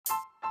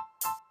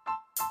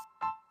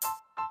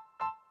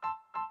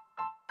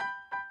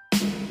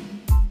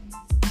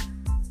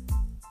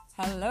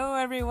Hello,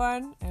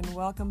 everyone, and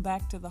welcome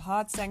back to the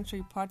Heart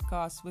Sanctuary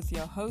podcast with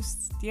your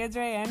hosts,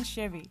 Deirdre and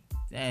Chevy.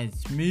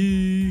 That's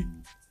me.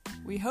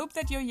 We hope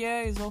that your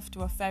year is off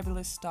to a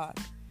fabulous start.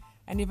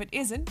 And if it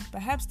isn't,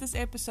 perhaps this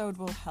episode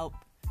will help.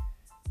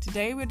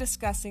 Today we're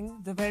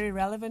discussing the very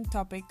relevant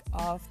topic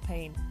of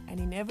pain, an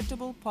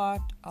inevitable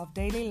part of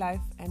daily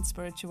life and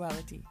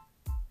spirituality.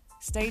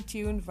 Stay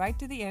tuned right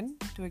to the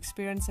end to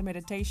experience a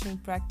meditation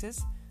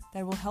practice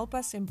that will help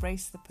us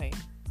embrace the pain.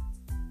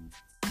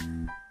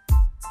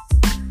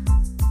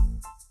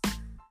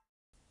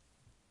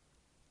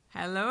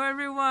 Hello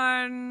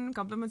everyone!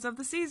 Compliments of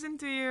the season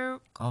to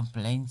you!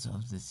 Complaints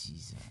of the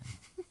season.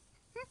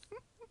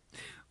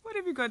 What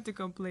have you got to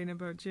complain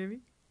about, Chevy?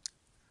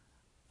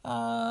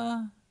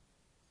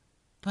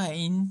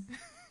 Pain.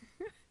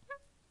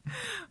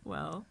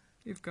 Well,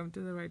 you've come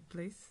to the right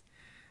place.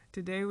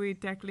 Today we're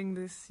tackling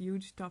this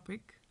huge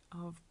topic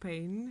of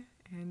pain.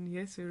 And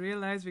yes, we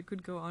realize we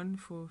could go on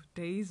for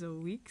days or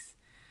weeks.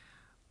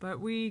 But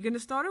we're going to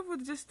start off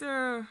with just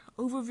an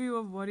overview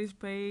of what is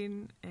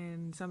pain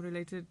and some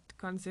related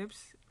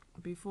concepts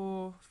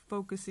before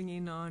focusing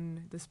in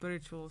on the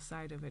spiritual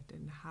side of it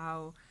and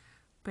how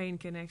pain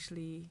can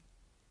actually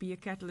be a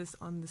catalyst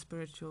on the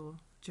spiritual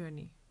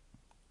journey.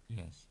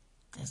 Yes.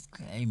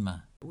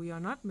 Disclaimer. We are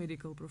not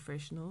medical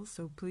professionals,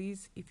 so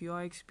please, if you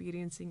are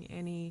experiencing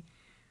any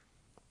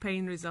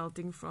pain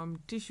resulting from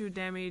tissue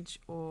damage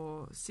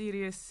or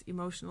serious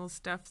emotional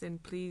stuff, then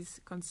please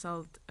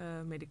consult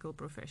a medical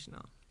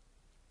professional.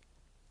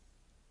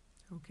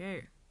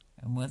 Okay.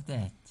 And with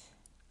that,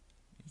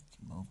 let's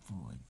move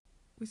forward.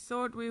 We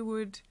thought we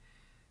would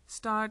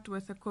start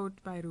with a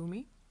quote by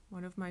Rumi,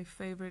 one of my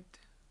favorite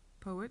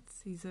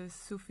poets. He's a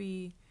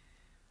Sufi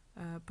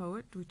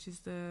poet, which is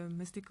the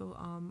mystical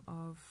arm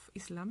of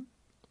Islam.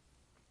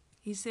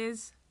 He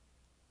says,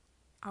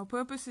 "Our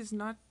purpose is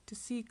not to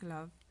seek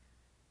love,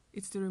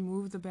 it's to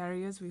remove the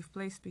barriers we've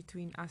placed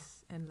between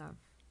us and love."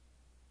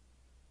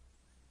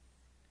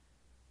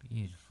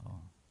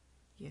 Beautiful.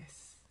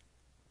 Yes.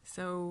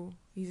 So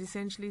he's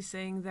essentially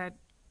saying that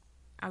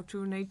our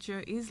true nature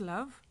is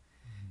love,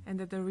 and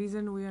that the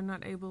reason we are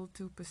not able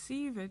to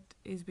perceive it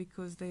is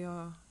because there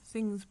are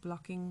things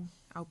blocking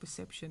our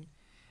perception.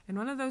 And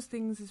one of those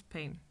things is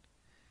pain.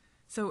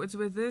 So it's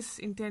with this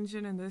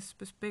intention and this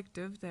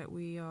perspective that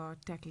we are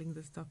tackling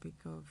this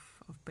topic of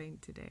pain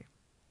today.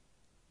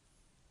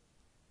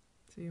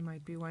 So you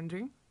might be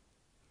wondering,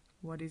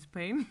 what is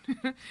pain?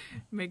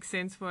 Makes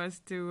sense for us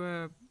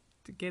to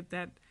get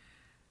that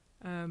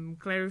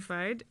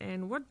clarified.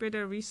 And what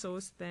better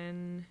resource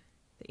than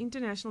the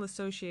International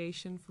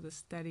Association for the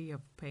Study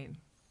of Pain.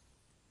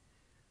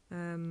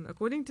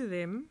 According to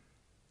them,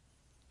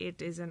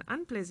 it is an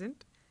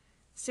unpleasant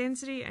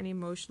sensory and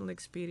emotional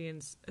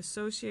experience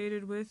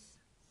associated with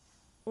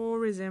or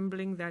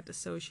resembling that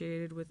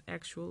associated with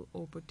actual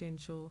or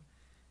potential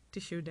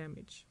tissue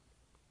damage.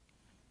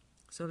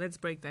 So let's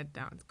break that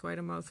down. It's quite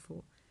a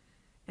mouthful.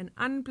 An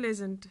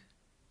unpleasant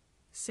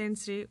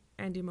sensory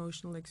and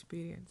emotional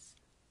experience.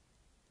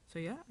 So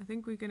yeah, I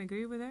think we can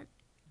agree with that.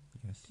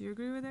 Yes. Do you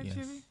agree with that, Yes.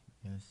 Chevy?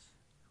 Yes.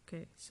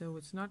 Okay, so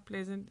it's not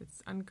pleasant,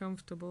 it's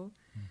uncomfortable,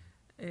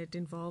 it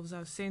involves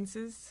our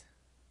senses,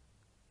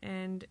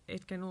 and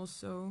it can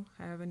also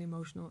have an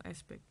emotional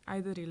aspect,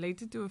 either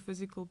related to a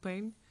physical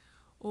pain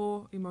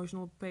or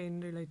emotional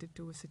pain related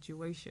to a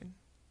situation,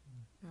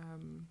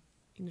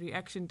 in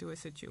reaction to a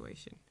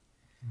situation.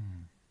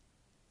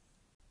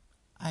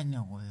 I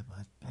know all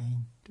about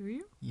pain. Do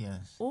you?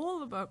 Yes.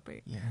 All about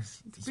pain.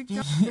 Yes. It's big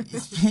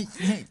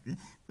Especially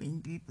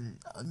when people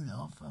don't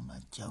laugh at my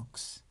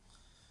jokes.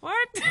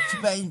 What? It's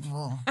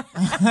painful.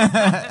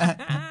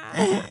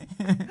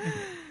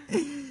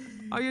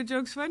 Are your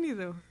jokes funny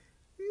though?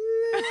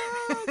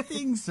 I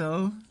think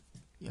so.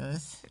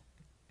 Yes.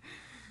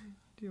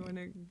 Do you want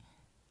to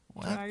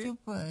What try the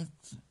it?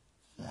 birds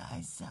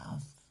fly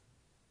south?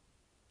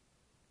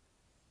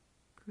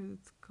 Because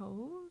it's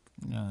cold?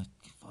 No,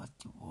 it's for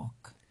to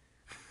walk.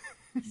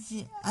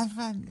 See, I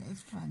find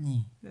it's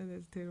funny. No,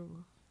 that's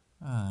terrible.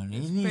 Oh,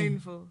 It's really?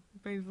 painful.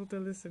 Painful to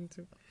listen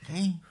to.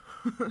 Okay.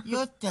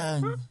 Your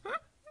turn.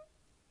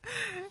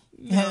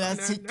 No,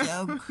 That's no, a no.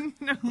 joke.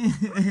 No.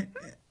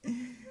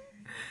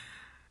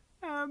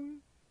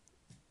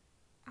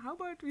 How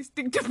about we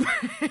stick to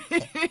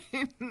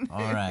pain?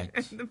 All right.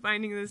 And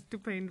finding this too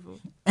painful.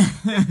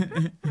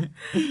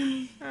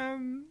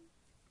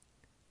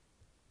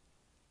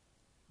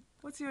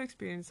 What's your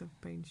experience of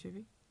pain,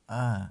 Chevy?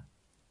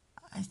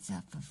 I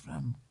suffer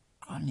from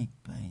chronic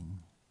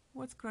pain.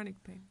 What's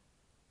chronic pain?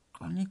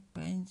 Chronic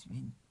pains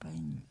when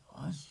pain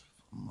lasts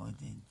for more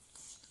than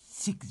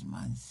 6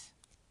 months.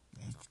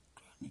 That's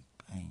chronic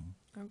pain.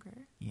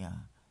 Okay.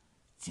 Yeah.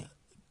 So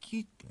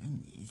acute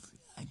pain is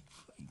like,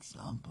 for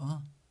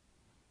example,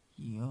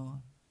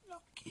 you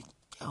knock your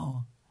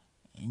toe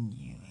and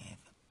you have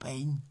a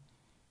pain,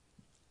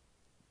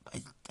 but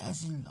it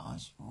doesn't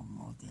last for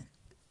more than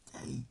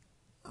a day,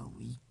 a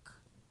week,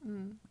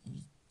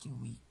 maybe 2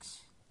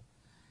 weeks.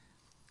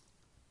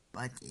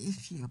 But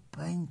if your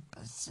pain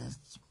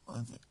persists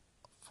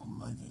for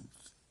more than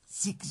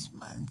 6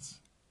 months,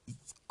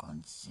 it's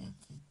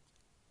considered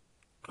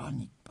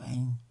chronic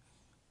pain.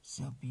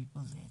 So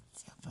people that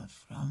suffer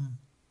from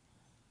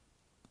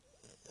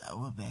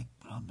lower back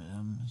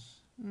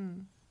problems,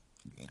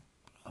 leg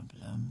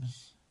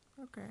problems,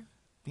 Okay.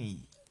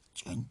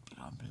 joint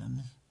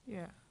problems,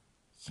 Yeah.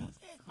 so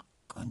that's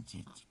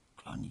considered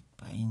chronic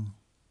pain.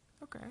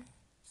 Okay.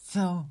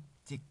 So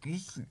the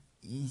question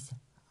is,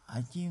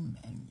 how do you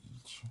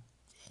manage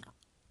that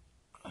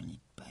chronic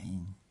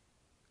pain?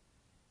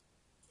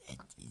 That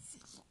is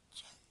a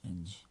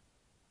challenge.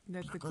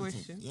 That's the Because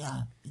question.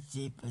 it's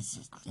a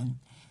persistent.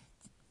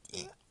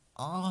 There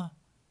are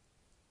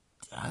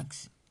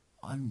drugs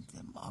on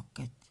the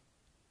market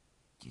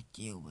to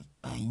deal with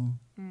pain,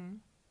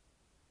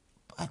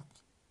 but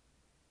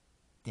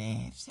they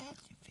have side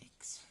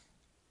effects.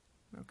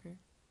 Okay.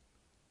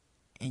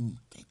 And you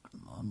take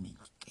more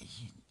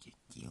medication to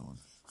deal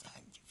with the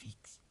side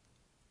effects.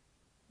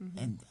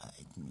 And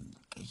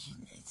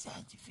medication has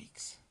side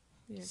effects.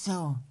 Yes.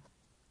 So,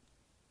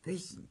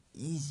 question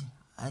is,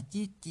 how do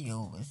you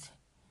deal with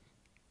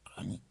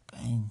chronic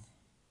pain?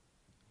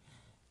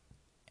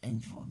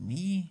 And for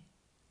me,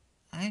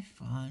 I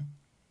found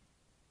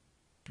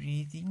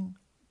breathing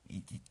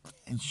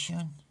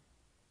meditation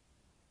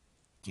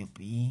to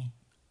be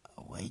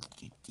a way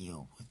to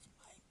deal with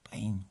my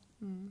pain.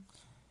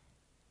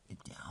 It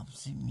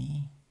helps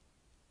me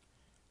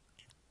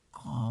to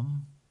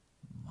calm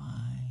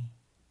my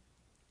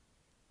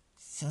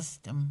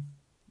system,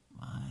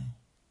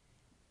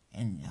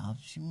 and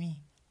helps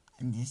me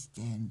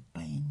understand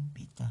pain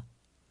better.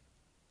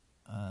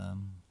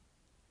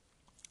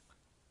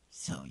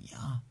 So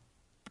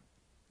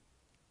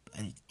but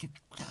it took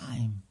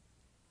time.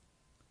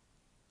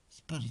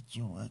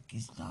 Spiritual work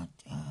is not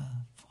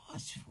a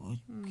fast food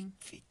quick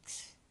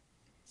fix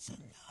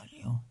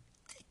scenario.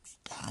 It takes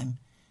time.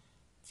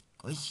 The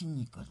question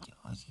you got to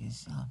ask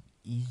yourself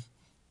is,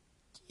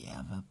 do you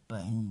have a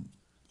burning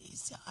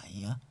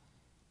desire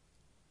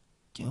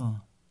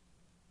to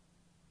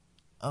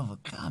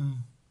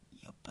overcome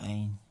your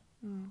pain?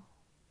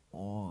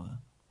 Or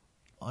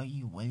are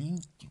you willing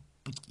to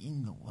put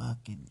in the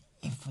work and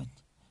effort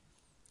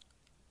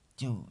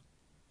to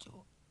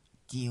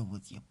deal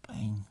with your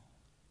pain?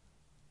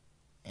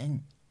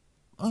 And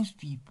most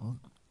people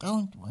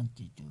don't want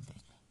to do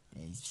that.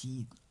 They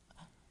see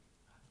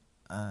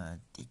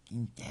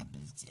taking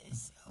tablets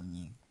as the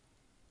only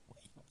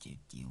way to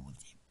deal with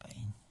their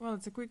pain. Well,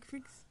 it's a quick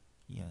fix.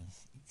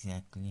 Yes,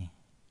 exactly.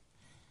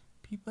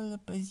 People are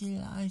busy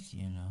lives,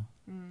 you know.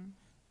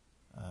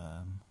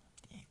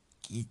 Their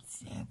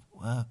kids have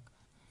work,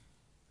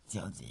 so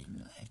they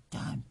don't have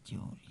time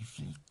to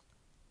reflect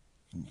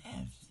and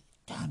have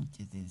time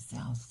to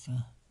themselves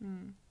to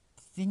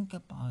think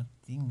about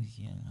things,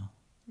 you know.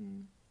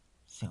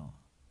 So,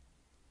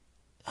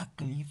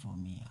 luckily for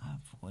me, I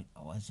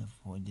was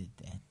afforded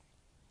that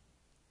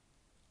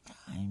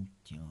time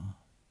to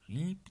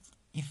really put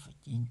effort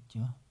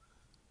into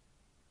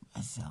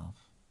myself.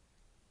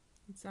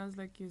 It sounds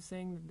like you're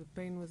saying that the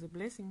pain was a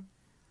blessing.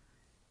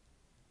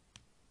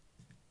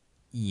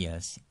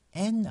 Yes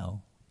and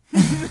no.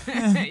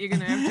 You're going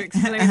to have to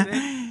explain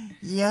that.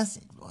 Yes,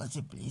 it was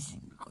a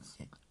blessing because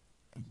it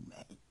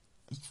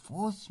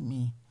forced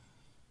me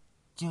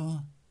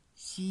to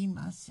see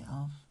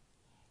myself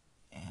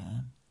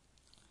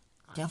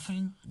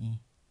differently,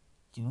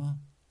 to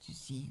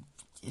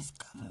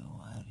discover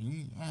who I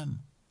really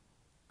am.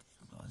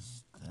 That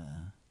was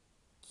the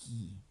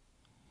key.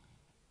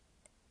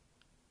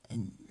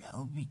 And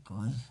now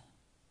because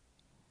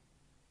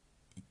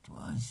it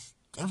was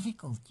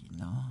difficult, you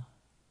know.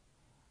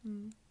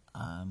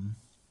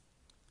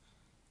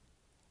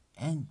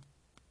 And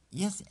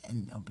yes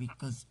and no,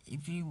 because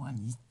everyone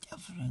is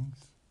different.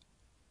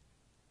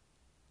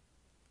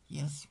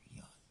 Yes, we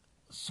are.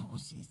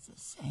 Source is the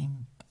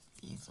same, but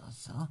there's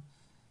also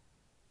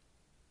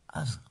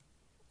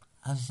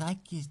our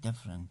psyche is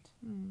different,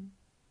 and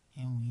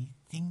we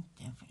think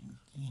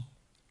differently.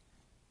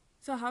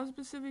 So how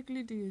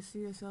specifically do you see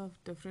yourself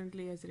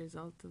differently as a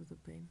result of the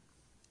pain?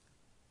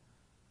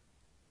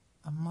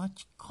 I'm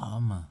much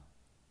calmer,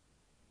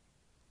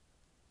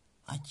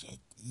 much at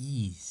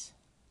ease.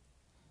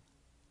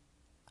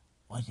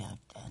 What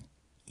I've done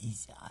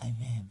is I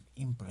have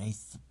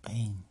embraced the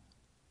pain.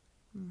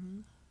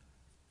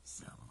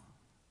 So,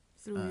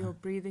 Through your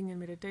breathing and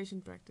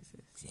meditation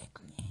practices.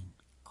 exactly,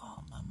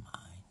 calm my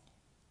mind.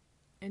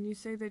 And you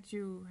say that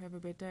you have a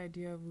better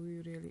idea of who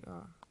you really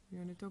are. You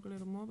want to talk a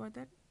little more about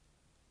that?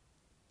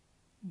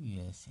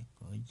 Yes, I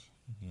could,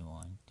 if you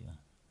want to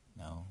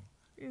know.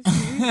 Yes,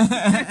 please.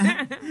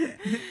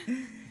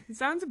 It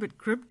sounds a bit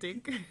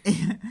cryptic.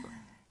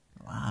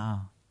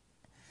 Wow.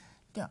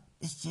 No,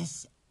 it's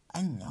just,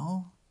 I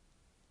know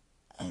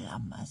I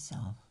love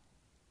myself.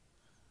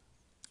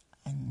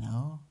 I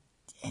know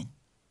that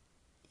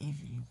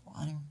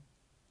everyone,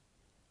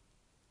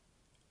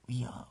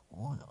 we are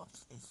all of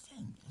the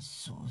same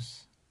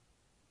source.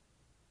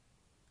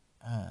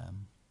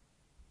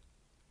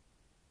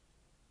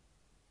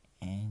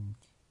 And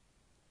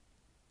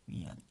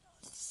we are not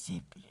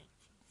separate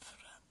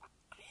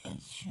from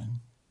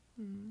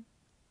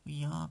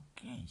We are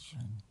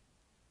creation.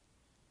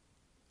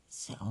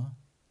 So,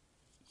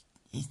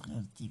 there's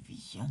no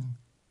division.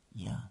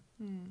 Yeah.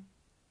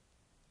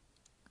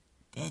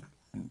 That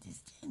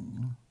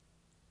understanding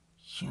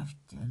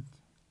shifted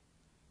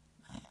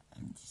my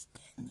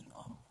understanding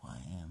of who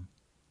I am.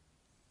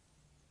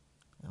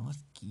 It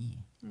was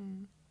key.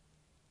 And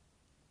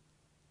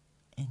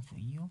for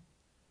you?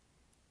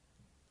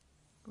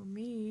 For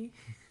me,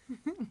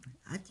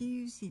 How do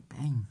you see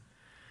pain?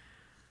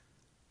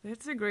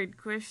 that's a great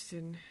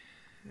question.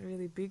 A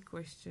really big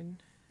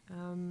question.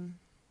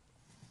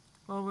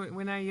 Well,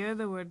 when I hear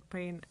the word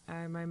pain,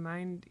 my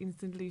mind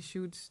instantly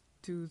shoots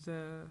to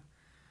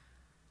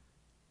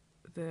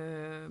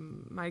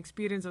my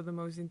experience of the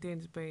most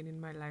intense pain in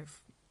my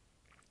life,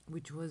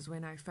 which was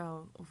when I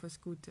fell off a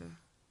scooter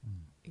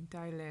in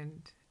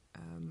Thailand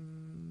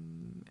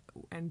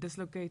and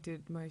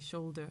dislocated my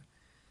shoulder,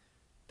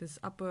 this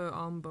upper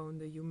arm bone,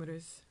 the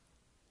humerus.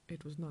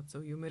 It was not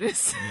so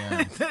humorous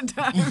at the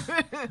time.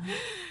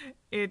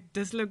 It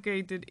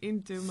dislocated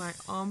into my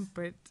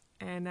armpit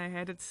and I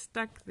had it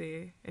stuck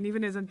there. And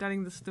even as I'm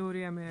telling the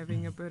story, I'm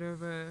having a bit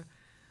of a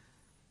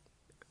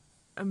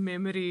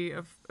memory,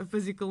 of a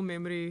physical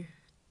memory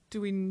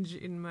twinge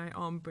in my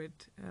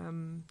armpit,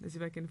 as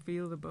if I can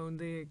feel the bone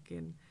there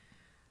again.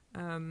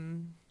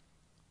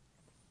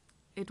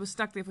 It was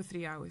stuck there for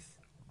 3 hours.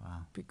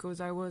 Wow.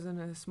 Because I was on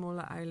a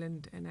smaller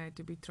island and I had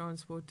to be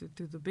transported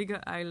to the bigger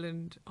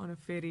island on a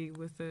ferry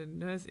with a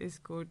nurse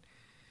escort,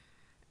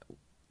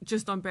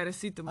 just on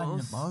paracetamol. On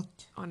the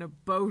boat? On a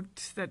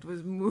boat that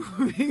was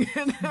moving.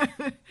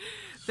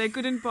 They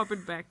couldn't pop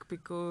it back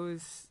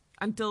because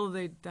until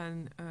they'd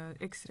done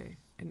X-ray,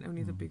 and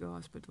only the bigger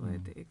hospital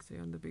had the X-ray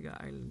on the bigger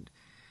island.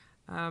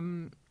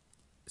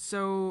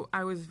 So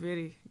I was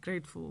very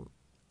grateful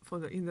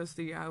in those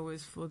 3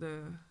 hours for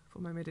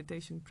my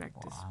meditation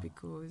practice. Wow.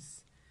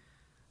 Because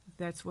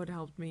that's what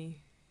helped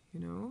me,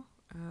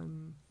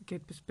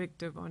 get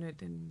perspective on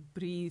it and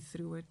breathe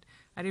through it.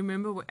 I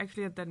remember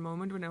actually at that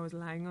moment when I was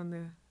lying on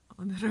the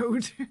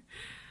road,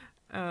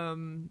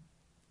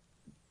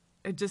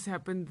 it just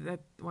happened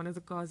that one of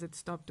the cars that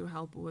stopped to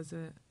help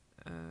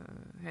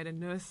had a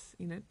nurse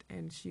in it,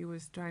 and she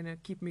was trying to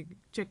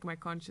check my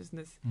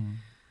consciousness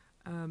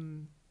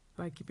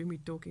by keeping me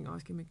talking,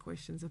 asking me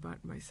questions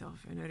about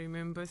myself. And I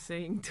remember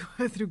saying to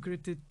her through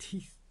gritted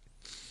teeth,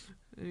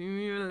 "Leave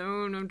me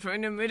alone, I'm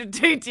trying to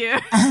meditate here."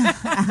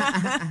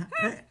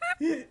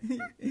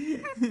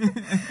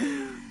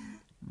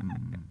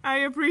 I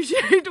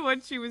appreciate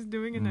what she was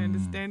doing and I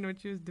understand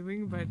what she was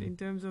doing, but in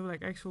terms of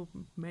like actual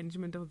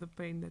management of the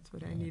pain, that's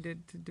what I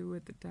needed to do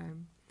at the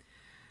time.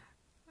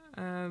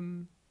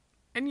 And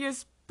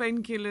yes,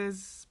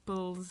 painkillers,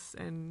 pills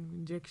and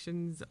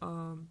injections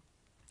are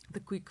the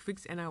quick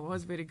fix, and I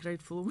was very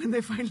grateful when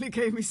they finally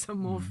gave me some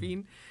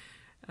morphine.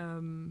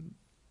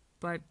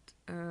 But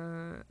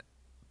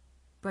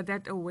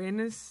that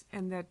awareness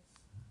and that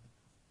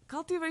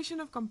cultivation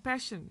of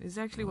compassion is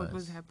actually what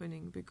was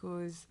happening,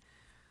 because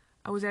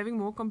I was having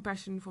more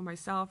compassion for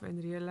myself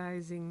and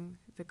realizing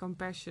the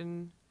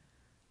compassion,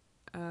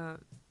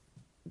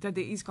 that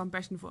there is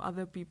compassion for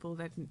other people,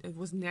 that it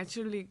was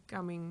naturally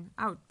coming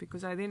out,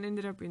 because I then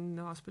ended up in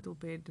the hospital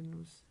bed and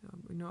was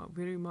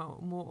very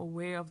more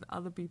aware of the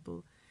other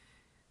people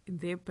in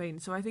their pain.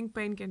 So I think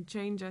pain can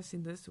change us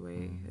in this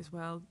way as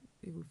well.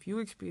 If you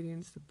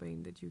experience the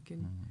pain, that you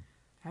can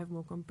have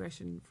more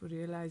compassion for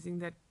realizing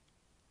that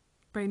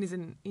pain is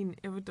an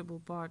inevitable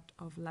part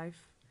of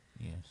life.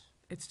 Yes.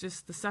 It's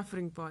just the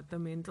suffering part, the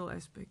mental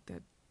aspect,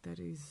 that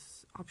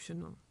is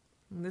optional.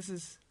 And this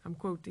is, I'm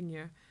quoting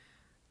here,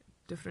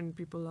 different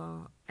people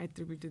are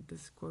attributed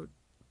this quote,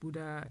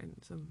 Buddha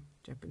and some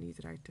Japanese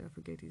writer, I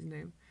forget his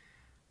name.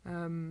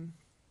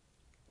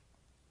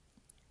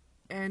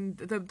 And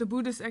the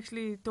Buddhists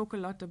actually talk a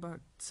lot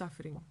about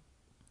suffering.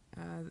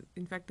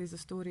 In fact, there's a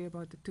story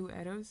about the 2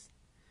 arrows.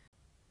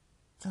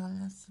 Tell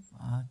us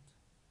about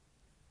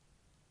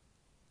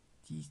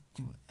these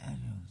 2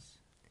 arrows.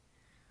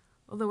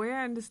 Well, the way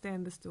I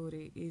understand the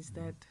story is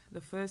that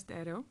the first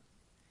arrow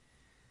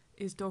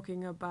is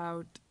talking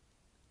about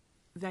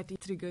that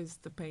it triggers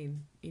the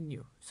pain in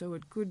you. So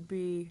it could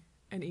be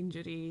an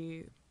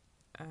injury,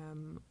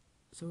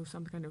 so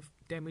some kind of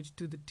damage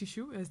to the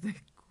tissue, as they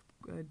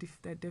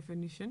that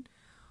definition,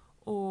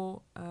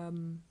 or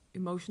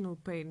emotional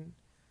pain,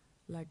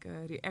 like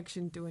a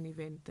reaction to an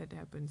event that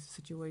happens,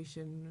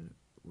 situation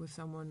with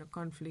someone, a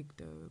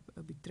conflict,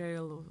 a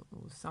betrayal,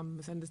 or some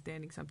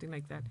misunderstanding, something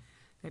like that,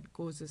 that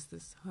causes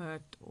this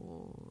hurt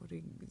or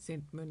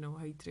resentment or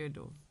hatred,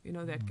 or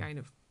that kind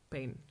of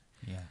pain.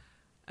 Yeah.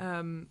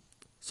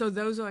 So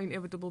those are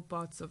inevitable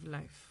parts of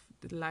life.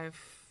 The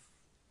life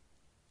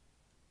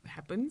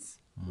happens.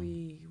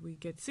 We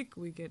get sick,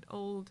 we get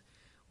old,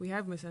 we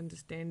have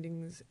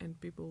misunderstandings, and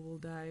people will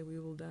die, we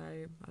will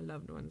die, our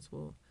loved ones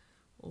will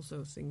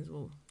also,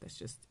 that's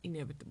just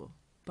inevitable.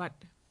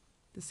 But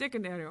the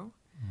second arrow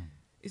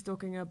is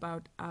talking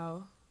about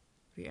our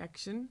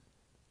reaction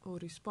or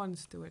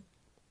response to it.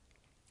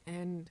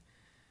 And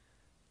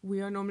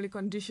we are normally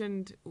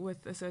conditioned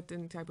with a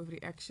certain type of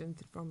reaction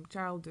from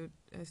childhood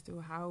as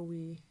to how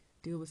we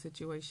deal with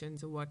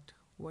situations or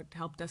what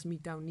helped us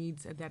meet our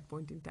needs at that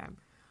point in time.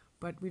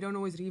 But we don't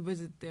always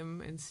revisit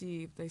them and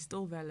see if they're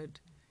still valid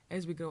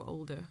as we grow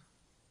older.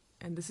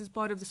 And this is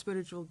part of the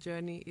spiritual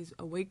journey, is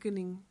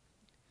awakening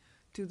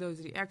to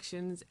those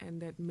reactions and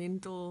that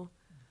mental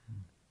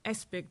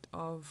aspect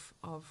of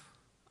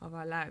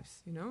our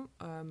lives, you know,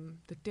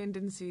 the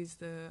tendencies,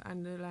 the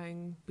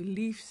underlying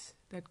beliefs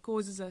that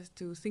causes us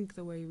to think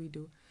the way we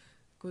do,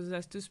 causes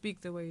us to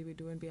speak the way we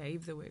do and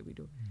behave the way we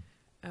do.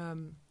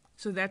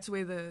 So that's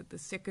where the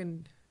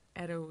second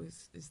arrow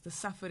is the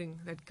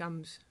suffering that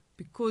comes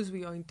because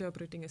we are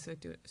interpreting a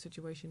certain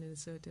situation in a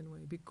certain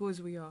way,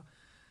 because we are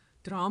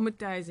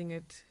dramatizing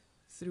it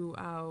through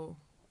our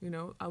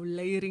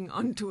layering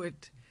onto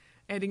it,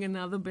 adding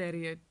another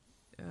barrier,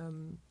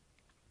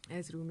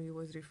 as Rumi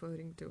was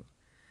referring to.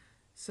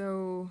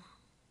 So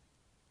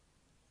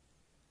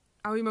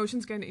our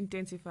emotions can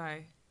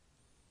intensify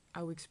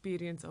our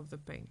experience of the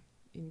pain,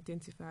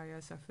 intensify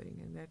our suffering,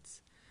 and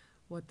that's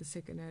what the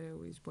second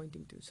arrow is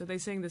pointing to. So they're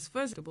saying this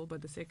first,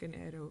 but the second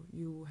arrow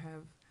you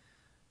have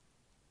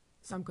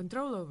some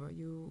control over.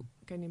 You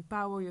can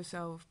empower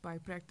yourself by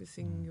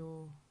practicing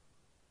your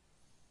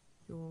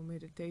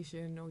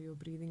meditation or your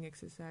breathing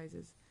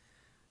exercises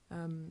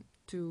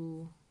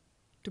to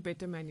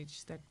better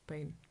manage that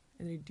pain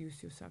and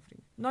reduce your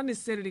suffering. Not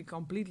necessarily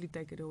completely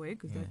take it away,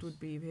 because that would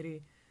be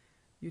very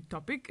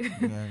utopic.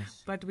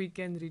 Yes. But we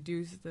can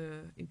reduce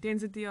the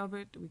intensity of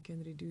it, we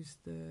can reduce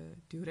the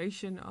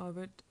duration of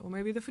it, or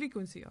maybe the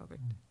frequency of it.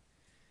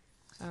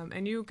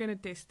 And you can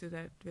attest to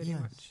that very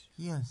much.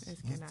 Yes, as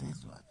yes, can I.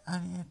 that's what I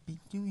have been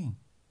doing.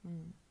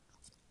 Mm.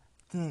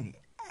 The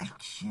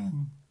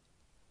reaction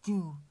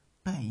to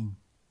pain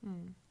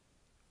Mm.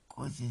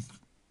 causes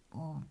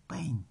more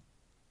pain.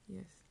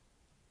 Yes.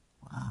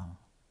 Wow,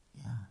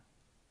 yeah.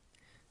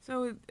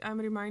 So I'm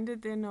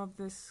reminded then of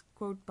this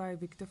quote by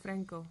Viktor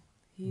Frankl.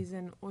 He's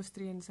an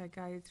Austrian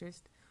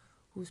psychiatrist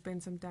who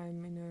spent some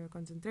time in a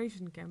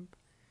concentration camp.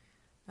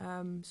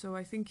 So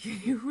I think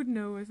you would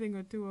know a thing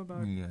or two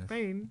about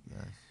pain,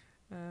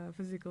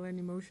 physical and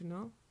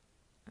emotional.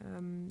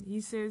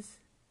 He says,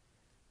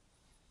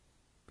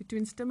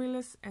 between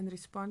stimulus and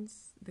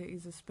response, there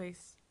is a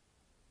space.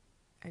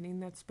 And in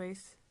that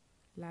space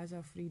lies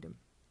our freedom.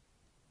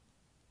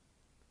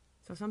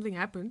 So something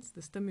happens,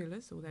 the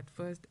stimulus or that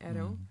first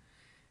arrow,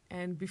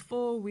 and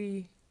before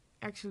we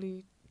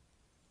actually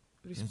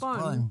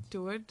respond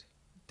to it,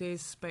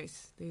 there's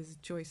space, there's a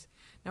choice.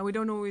 Now, we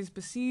don't always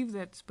perceive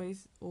that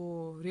space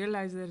or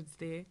realize that it's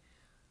there,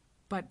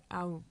 but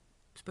our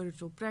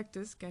spiritual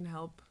practice can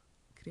help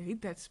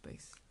create that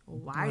space or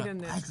widen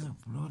that.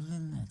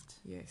 Broaden it.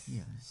 Yes.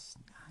 Yes,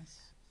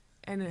 nice.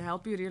 And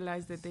help you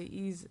realize that there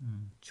is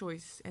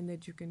choice and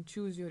that you can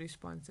choose your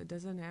response. It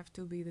doesn't have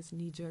to be this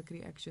knee-jerk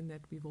reaction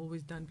that we've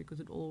always done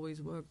because it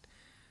always worked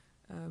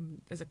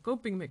as a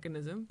coping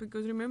mechanism.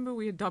 Because remember,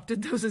 we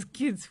adopted those as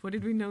kids. What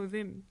did we know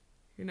then?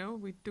 You know,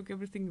 we took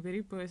everything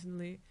very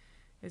personally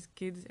as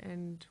kids,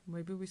 and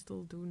maybe we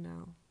still do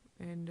now.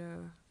 And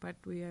but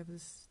we have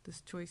this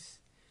choice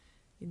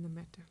in the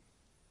matter.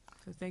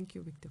 So thank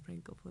you, Viktor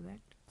Frankl, for that.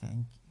 Thank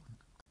you.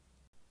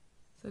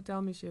 So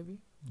tell me, Chevy.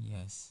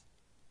 Yes.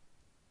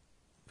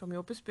 From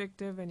your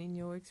perspective and in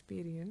your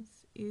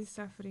experience, is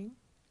suffering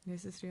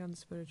necessary on the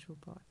spiritual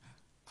path?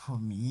 For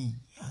me,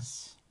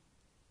 yes.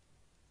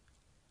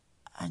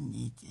 I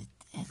needed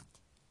it.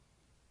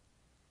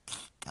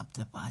 Kick up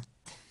the butt.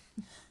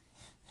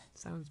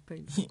 Sounds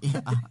painful.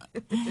 Yeah.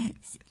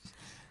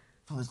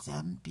 For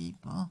some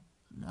people,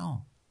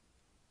 no.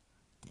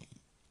 They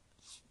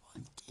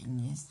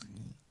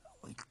spontaneously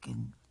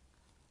awaken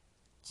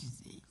to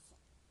the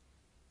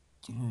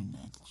true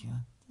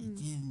nature. They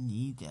didn't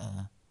need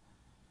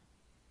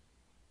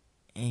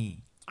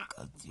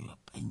go through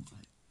a painful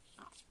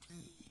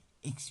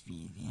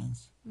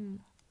experience.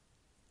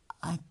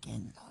 I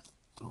cannot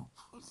talk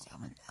for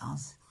someone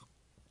else.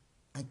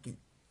 I can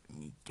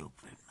only talk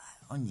for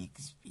my own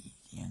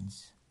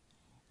experience.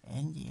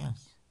 And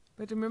yes.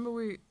 But remember,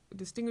 we're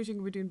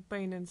distinguishing between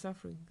pain and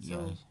suffering.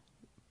 So Yes.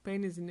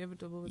 pain is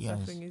inevitable, but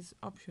suffering is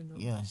optional.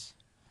 Yes.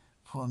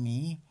 For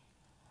me,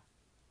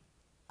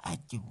 I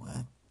had to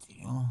work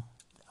through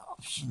the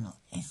optional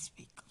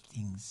aspect of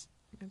things.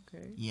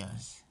 Okay.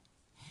 Yes.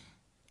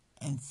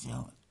 And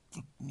so it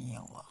took me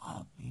a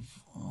while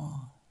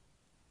before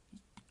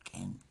it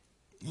became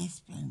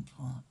less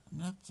painful. I'm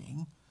not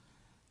saying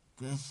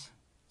this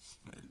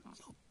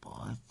spiritual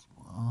path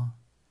will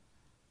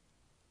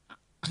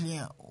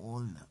clear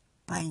all the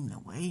pain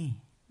away.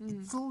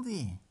 It's still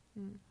there.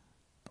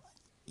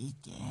 But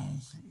it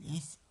has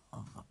less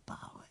of a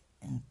power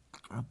and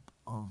grip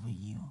over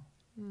you.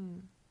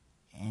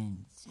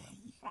 And so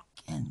you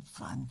can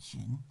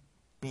function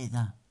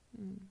better.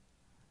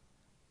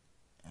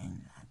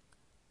 And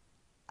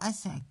I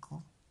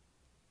cycle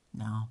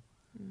now,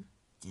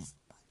 just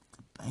by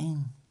the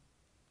pain.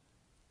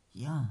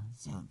 Yeah,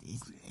 so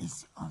there's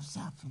less of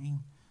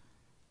suffering.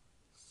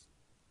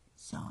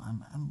 So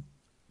I'm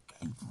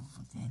grateful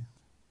for that.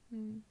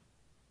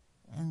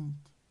 And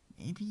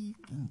maybe you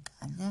can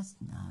guide us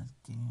now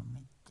to a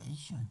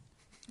meditation.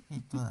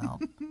 It will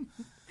help.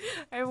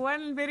 I have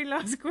one very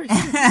last question.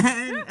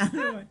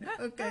 Another one.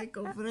 Okay,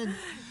 go for it.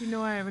 You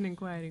know I have an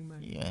inquiring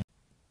mind. Yeah.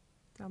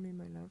 Tell me,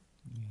 my love,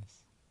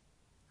 Yes.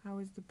 how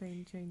has the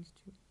pain changed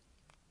you?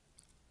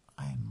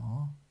 I'm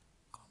more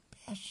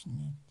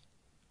compassionate,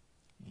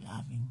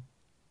 loving,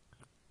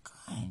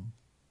 kind,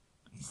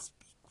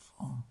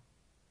 respectful,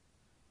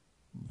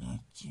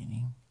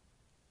 nurturing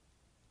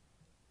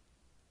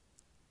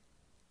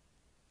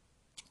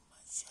to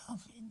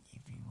myself and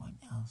everyone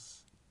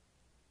else.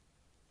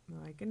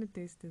 Well, I can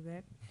attest to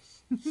that.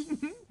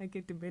 I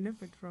get to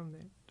benefit from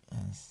that.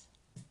 Yes,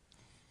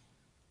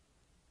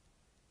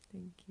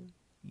 Thank you.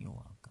 you're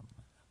welcome.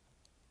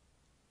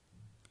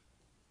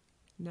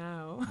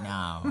 Now,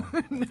 Now,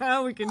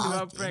 now we can do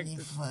our without any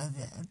practice.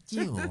 further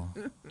ado,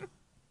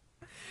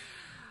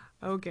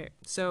 Okay,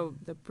 so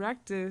the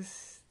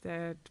practice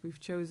that we've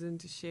chosen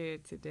to share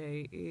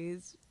today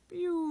is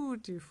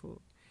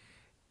beautiful,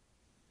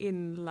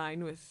 in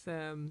line with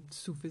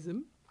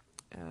Sufism.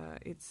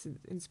 It's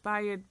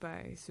inspired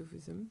by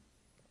Sufism.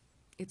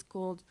 It's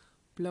called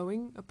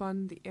blowing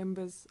upon the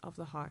embers of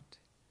the heart.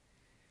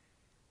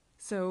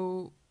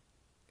 So,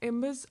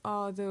 embers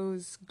are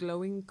those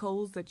glowing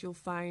coals that you'll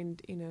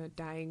find in a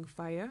dying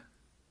fire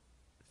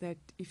that,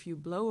 if you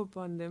blow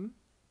upon them,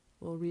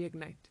 will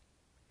reignite.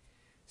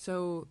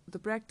 So the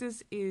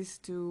practice is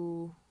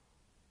to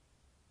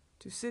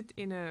sit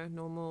in a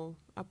normal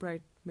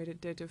upright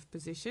meditative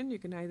position. You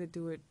can either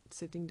do it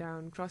sitting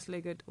down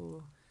cross-legged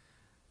or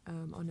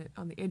on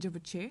the edge of a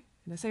chair.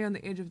 And I say on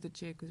the edge of the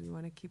chair because we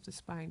want to keep the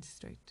spine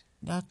straight.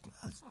 not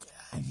while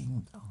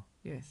driving though.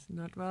 Yes,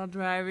 not while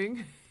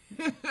driving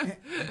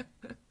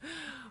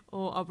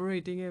or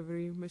operating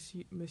heavy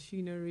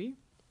machinery.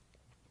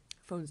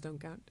 Phones don't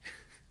count.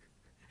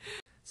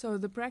 So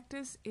the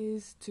practice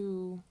is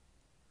to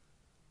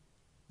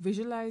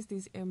visualize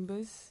these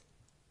embers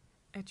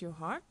at your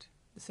heart,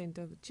 the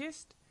center of the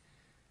chest,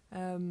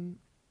 and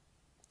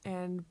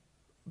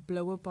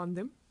blow upon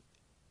them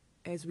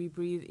as we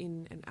breathe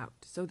in and out.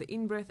 So the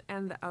in-breath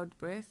and the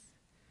out-breath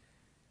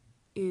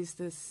has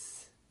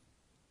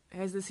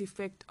this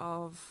effect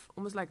of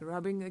almost like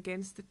rubbing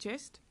against the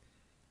chest,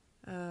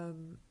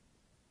 and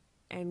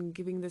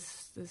giving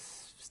this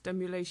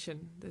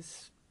stimulation,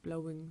 this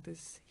blowing,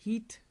 this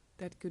heat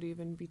that could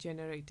even be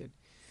generated.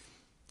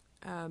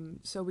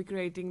 So we're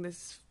creating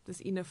this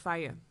inner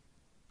fire.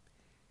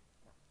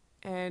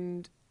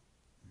 And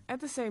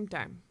at the same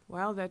time,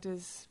 while that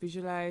is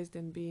visualized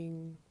and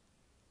being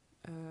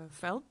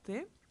felt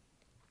there,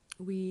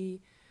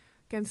 we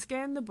can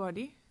scan the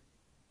body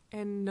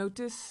and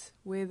notice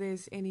where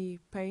there's any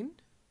pain.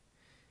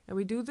 And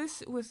we do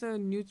this with a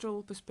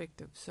neutral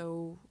perspective.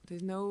 So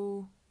there's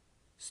no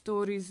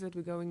stories that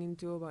we're going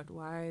into about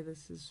why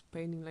this is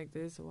paining like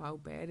this or how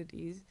bad it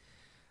is,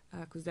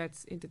 because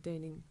that's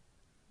entertaining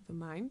the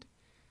mind.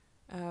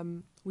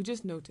 We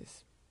just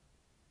notice.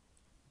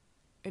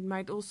 It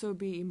might also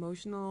be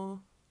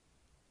emotional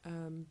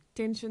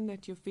tension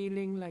that you're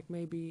feeling, like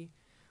maybe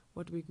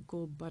what we could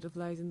call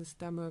butterflies in the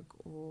stomach,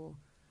 or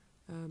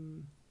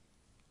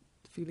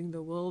feeling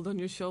the world on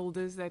your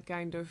shoulders, that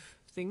kind of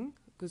thing,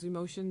 because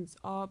emotions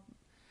are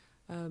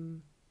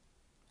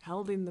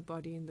held in the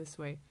body in this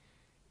way.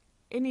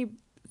 Any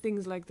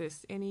things like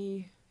this,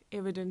 any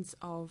evidence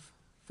of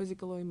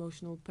physical or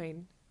emotional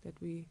pain that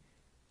we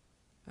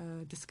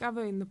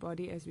discover in the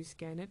body as we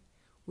scan it,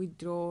 we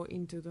draw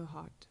into the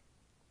heart.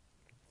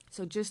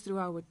 So just through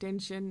our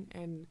attention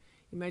and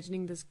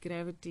imagining this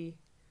gravity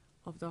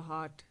of the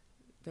heart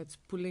that's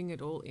pulling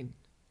it all in.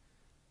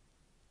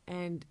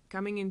 And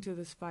coming into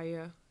this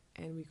fire,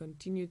 and we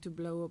continue to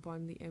blow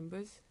upon the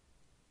embers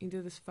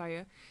into this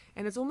fire.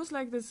 And it's almost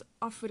like this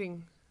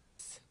offering,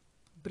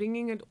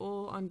 bringing it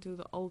all onto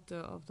the altar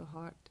of the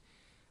heart,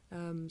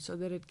 so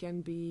that it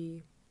can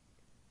be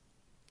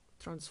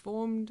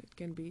transformed, it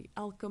can be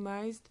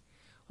alchemized.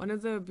 One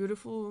of the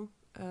beautiful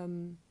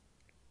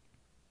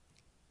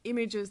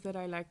images that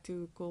I like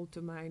to call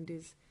to mind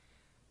is,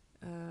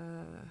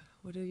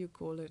 what do you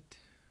call it?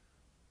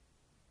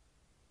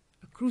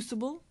 A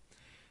crucible.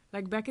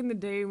 Like back in the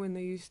day when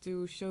they used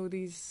to show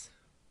these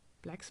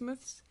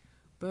blacksmiths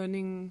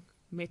burning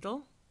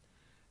metal,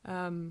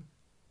 the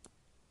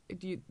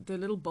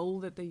little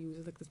bowl that they use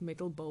is like this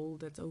metal bowl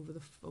that's over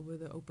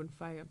the open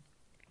fire.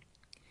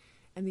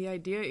 And the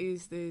idea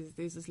is there's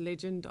this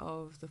legend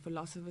of the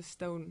Philosopher's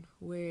Stone,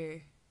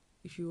 where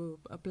if you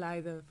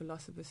apply the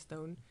Philosopher's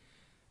Stone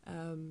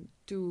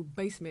to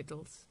base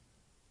metals,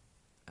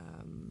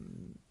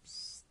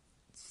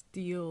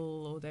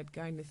 steel or that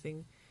kind of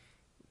thing,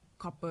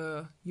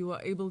 copper, you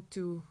are able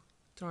to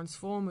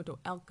transform it or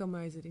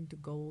alchemize it into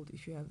gold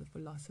if you have the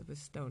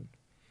Philosopher's Stone.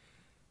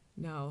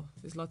 Now,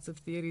 there's lots of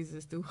theories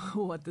as to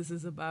what this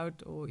is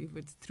about, or if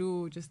it's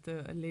true, just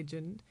a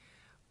legend.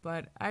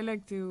 But I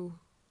like to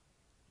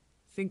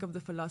think of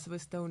the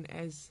Philosopher's Stone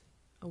as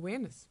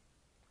awareness,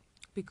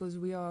 because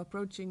we are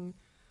approaching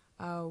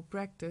our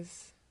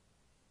practice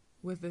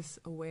with this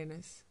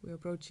awareness. We're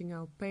approaching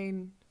our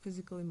pain,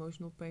 physical,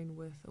 emotional pain,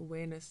 with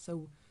awareness.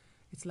 So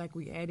it's like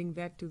we're adding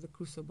that to the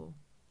crucible.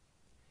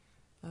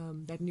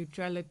 That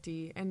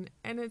neutrality, and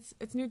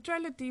it's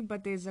neutrality,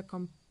 but there's a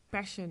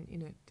compassion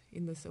in it,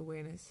 in this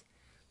awareness.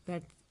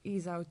 That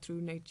is our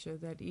true nature.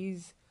 That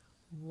is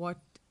what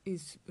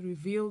is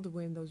revealed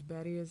when those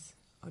barriers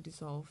are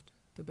dissolved.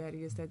 The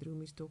barriers that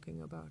Rumi is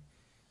talking about.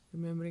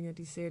 Remembering that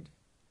he said,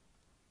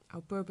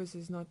 our purpose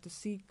is not to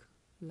seek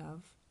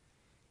love,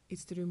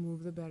 it's to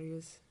remove the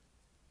barriers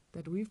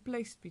that we've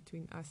placed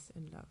between us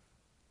and love.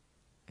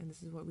 And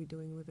this is what we're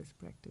doing with this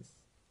practice.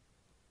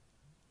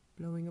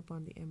 Blowing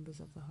upon the embers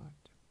of the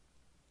heart.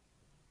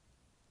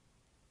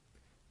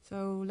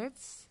 So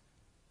let's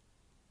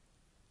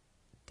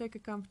take a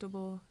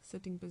comfortable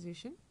sitting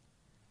position.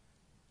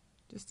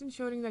 Just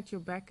ensuring that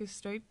your back is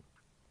straight,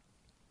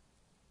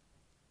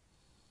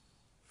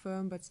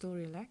 firm but still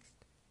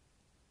relaxed.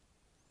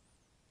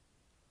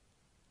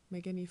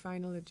 Make any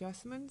final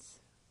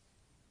adjustments.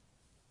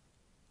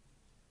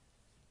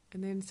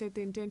 And then set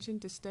the intention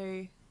to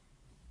stay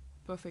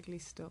perfectly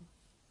still.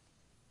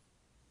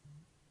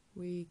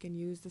 We can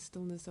use the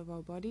stillness of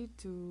our body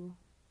to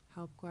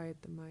help quiet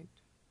the mind.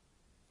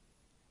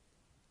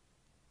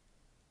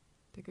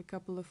 Take a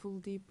couple of full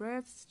deep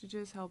breaths to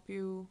just help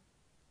you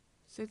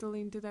settle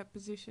into that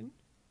position,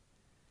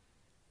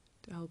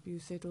 to help you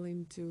settle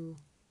into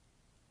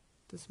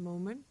this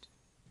moment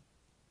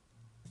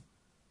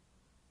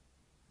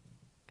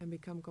and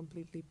become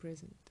completely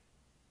present.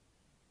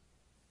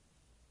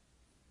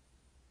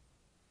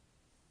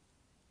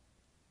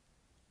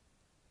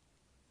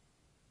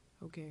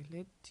 Okay,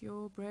 let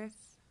your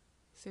breath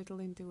settle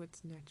into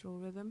its natural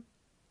rhythm.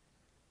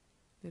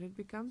 Let it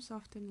become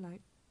soft and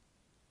light.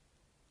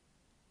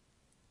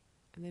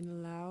 And then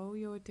allow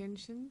your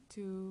attention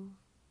to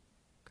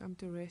come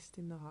to rest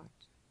in the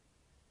heart.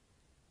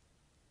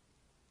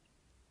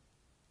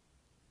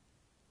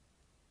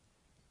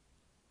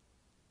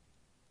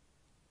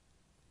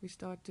 We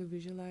start to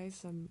visualize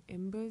some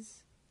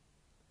embers,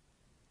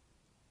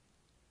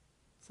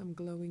 some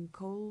glowing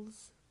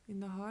coals in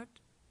the heart.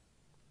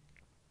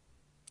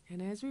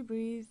 And as we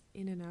breathe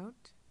in and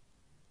out,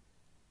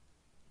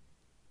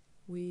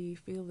 we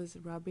feel this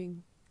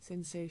rubbing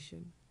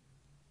sensation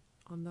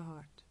on the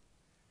heart,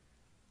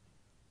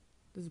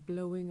 this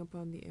blowing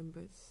upon the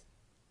embers.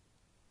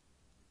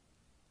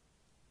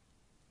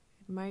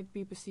 It might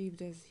be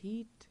perceived as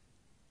heat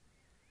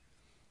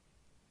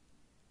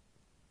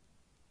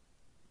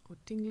or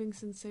tingling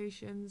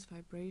sensations,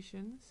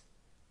 vibrations.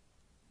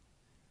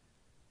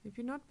 If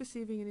you're not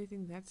perceiving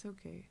anything, that's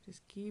okay.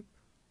 Just keep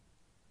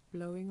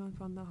blowing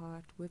upon the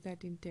heart with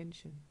that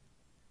intention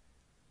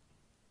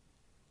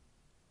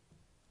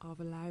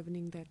of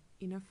enlivening that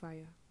inner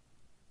fire.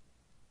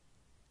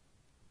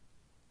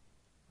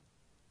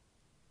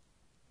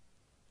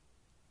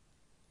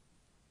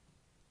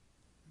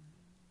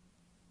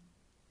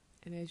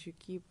 And as you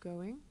keep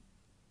going,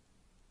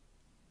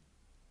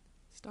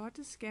 start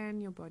to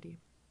scan your body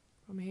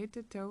from head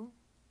to toe.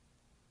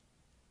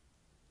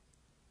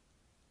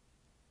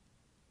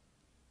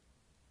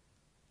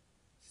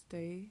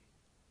 Stay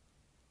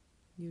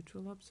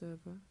neutral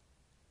observer.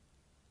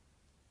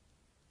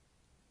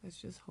 That's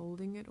just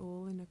holding it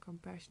all in a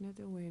compassionate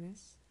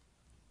awareness.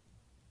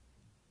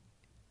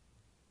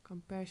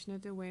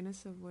 Compassionate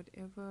awareness of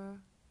whatever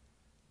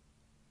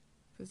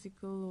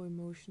physical or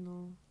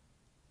emotional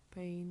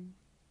pain,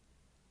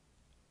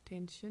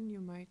 tension you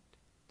might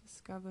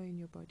discover in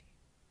your body.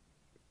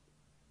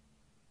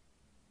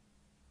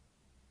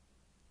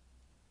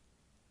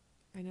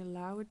 And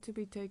allow it to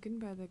be taken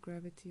by the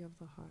gravity of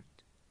the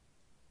heart.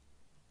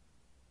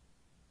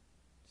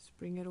 Just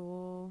bring it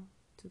all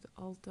to the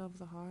altar of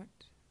the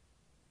heart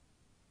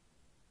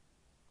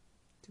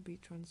to be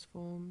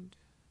transformed,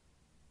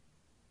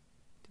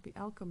 to be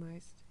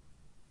alchemized.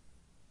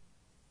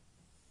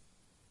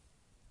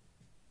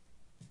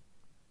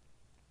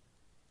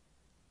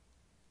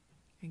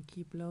 And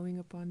keep blowing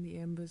upon the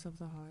embers of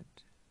the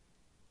heart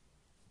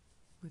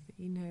with the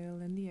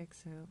inhale and the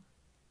exhale.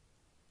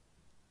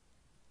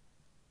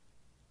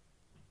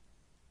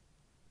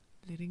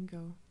 Letting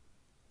go.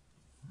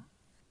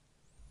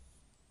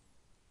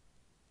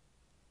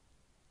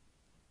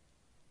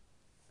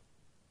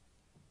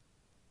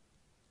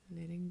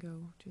 Letting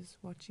go, just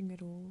watching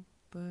it all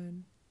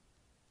burn.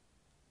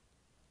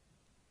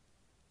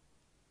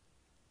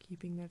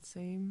 Keeping that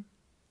same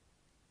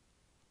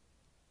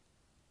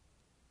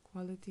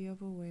quality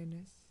of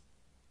awareness.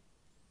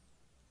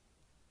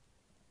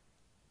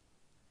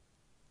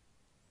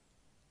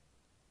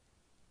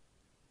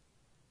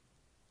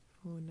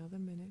 For another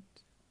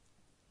minute.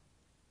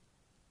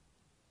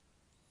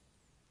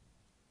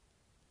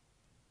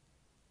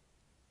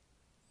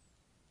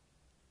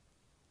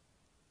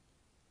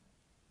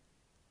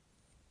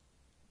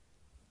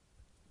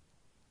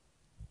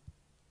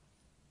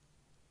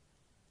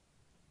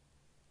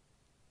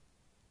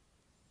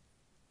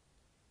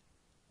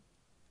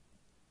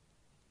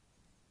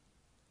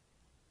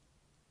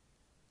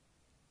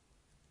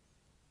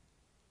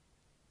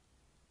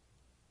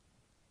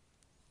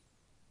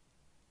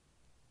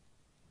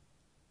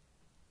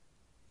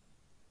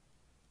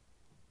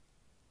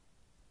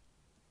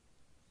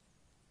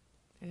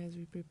 as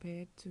we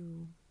prepare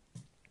to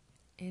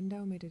end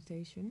our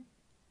meditation,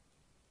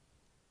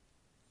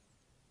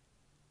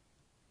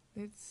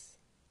 let's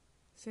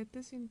set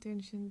this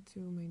intention to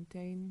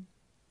maintain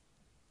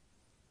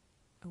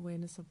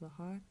awareness of the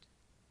heart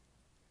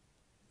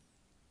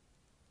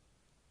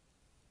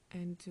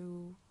and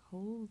to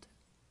hold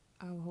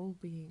our whole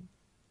being,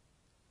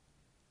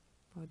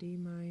 body,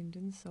 mind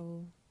and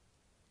soul,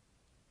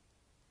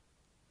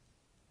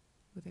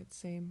 with that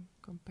same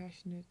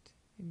compassionate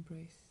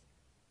embrace,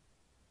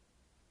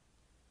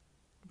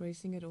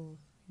 embracing it all,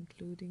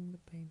 including the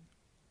pain.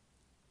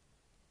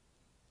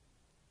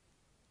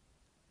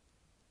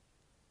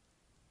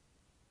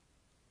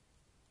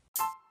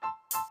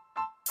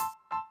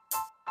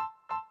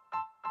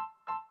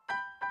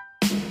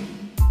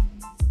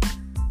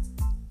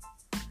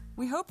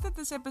 We hope that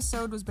this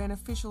episode was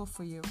beneficial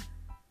for you.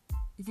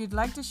 If you'd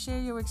like to share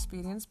your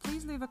experience,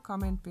 please leave a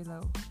comment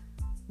below.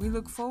 We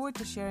look forward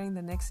to sharing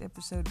the next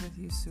episode with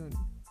you soon.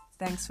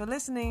 Thanks for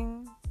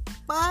listening.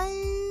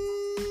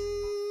 Bye.